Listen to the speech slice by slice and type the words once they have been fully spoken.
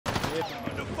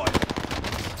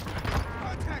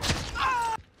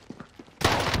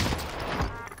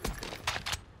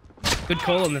Good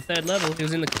call on the 3rd level. He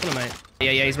was in the corner, mate.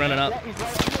 Yeah, he's running up.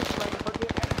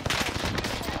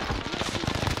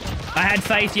 I had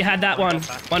faith you had that one.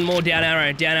 One more down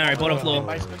arrow, bottom floor.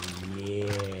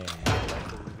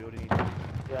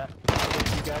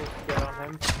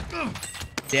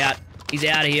 He's out. He's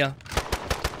out of here.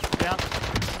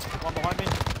 One behind me.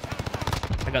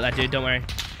 I got that dude, don't worry.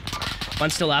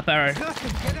 One's still up, arrow.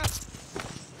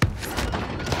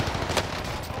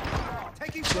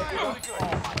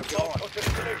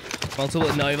 Multiple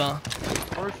at Nova.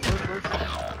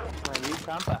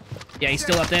 Yeah, he's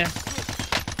still up there.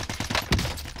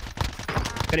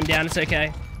 Got him down, it's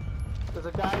okay. There's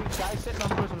a guy sitting on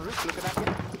the prison roof looking at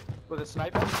me with a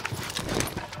sniper.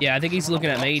 Yeah, I think he's looking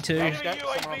at me too.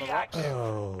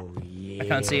 Oh, yeah. I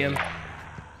can't see him.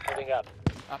 Moving up.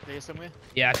 Up there somewhere?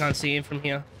 Yeah, I can't see him from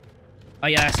here. Oh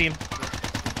yeah, I see him.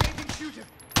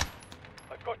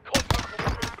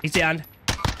 He's down.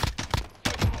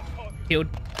 Killed.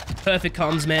 Perfect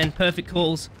comms, man. Perfect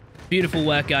calls. Beautiful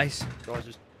work, guys. Guys,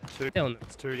 just two down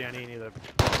here near the...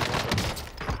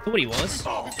 I thought he was.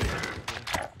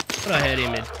 But I heard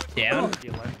him down.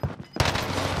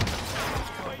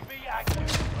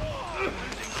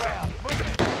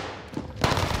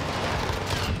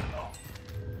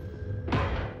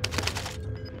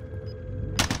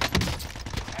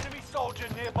 Enemy soldier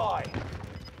nearby.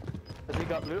 Has he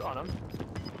got loot on him?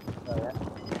 Oh yeah.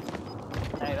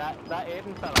 Hey, that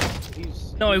Aiden fella,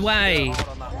 he's... No way!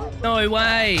 No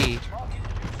way!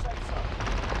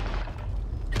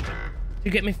 To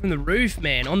get me from the roof,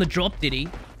 man. On the drop, did he?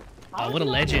 Oh, what a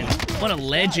legend. What a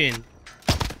legend.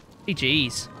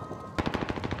 GG's.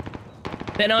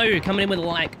 Benno coming in with a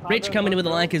like. Rich coming in with a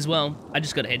like as well. I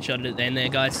just got headshotted at the end there,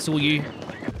 guys. Saw you.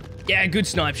 Yeah, good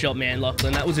snipe shot, man,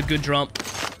 Lachlan. That was a good drop.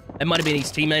 It might have been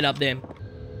his teammate up there.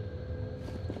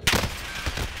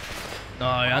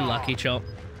 Oh, unlucky, Chop.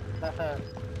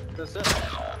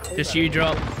 Just you,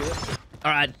 Drop.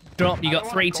 Alright, Drop, you got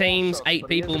 3 teams, 8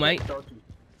 people, mate. You're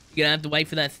gonna have to wait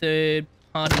for that 3rd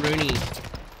Harder Rooney.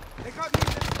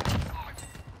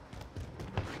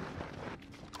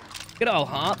 Good old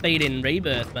heartbeat in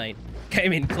Rebirth, mate.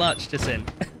 Came in clutch to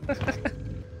send.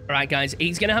 Alright, guys,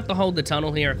 he's gonna have to hold the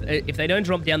tunnel here. If they don't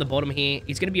drop down the bottom here,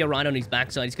 he's gonna be alright on his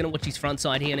backside. He's gonna watch his front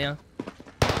side here now.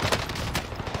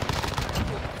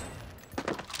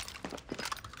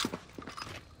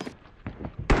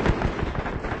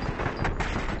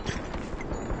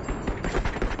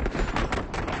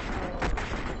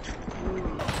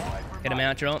 Get him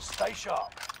out, Drop. Stay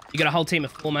sharp. You got a whole team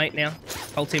of 4, mate, now.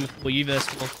 Whole team of 4, you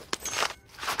versus 4.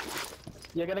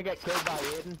 You're gonna get killed by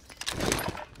Aiden.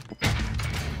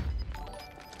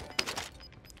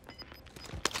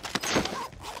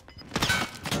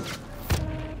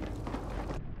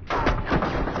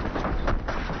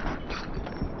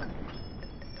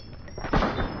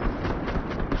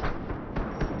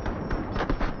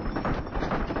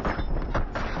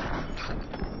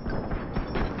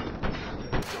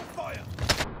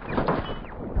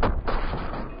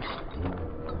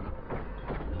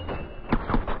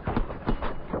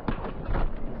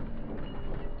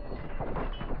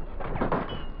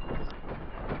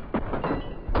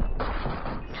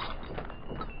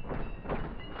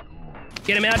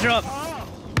 Get him out, Drop.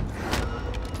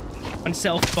 One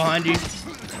self behind you.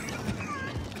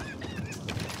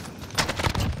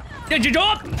 Did you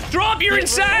drop? Drop, you're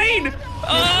insane!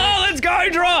 Oh, let's go,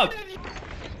 Drop!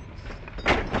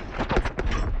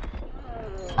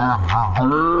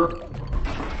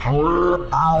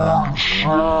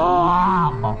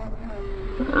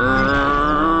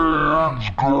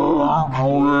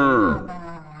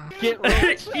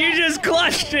 You just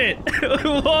clutched it!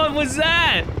 What was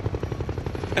that?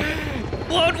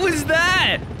 What was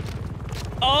that?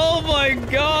 Oh my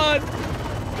god!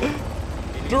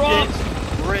 Drop!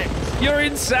 You're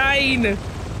insane!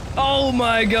 Oh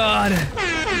my god!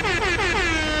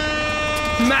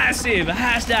 Massive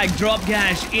hashtag drop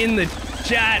cash in the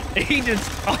chat.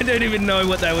 I don't even know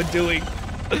what they were doing.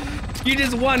 You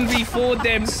just 1v4'd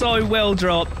them so well,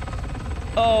 Drop.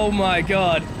 Oh my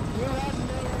god.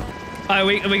 Oh,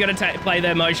 we gotta play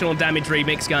the emotional damage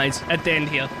remix, guys, at the end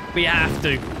here. We have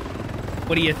to.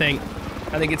 What do you think?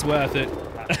 I think it's worth it.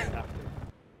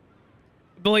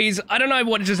 Boys, I don't know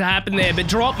what just happened there, but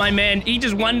Drop, my man, he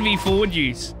just 1v4'd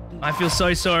you. I feel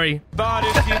so sorry. But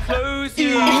if you close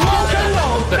your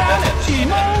Emotional damage,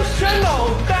 emotional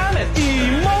damage,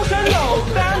 emotional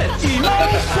damage,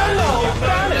 emotional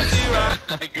damage.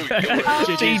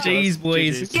 GG's,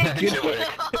 boys.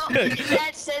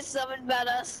 That says something about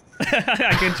us.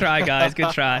 Good try, guys.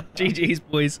 Good try. GG's,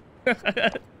 boys.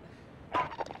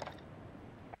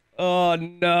 Oh,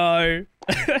 no.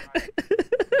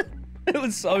 It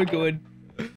was so good.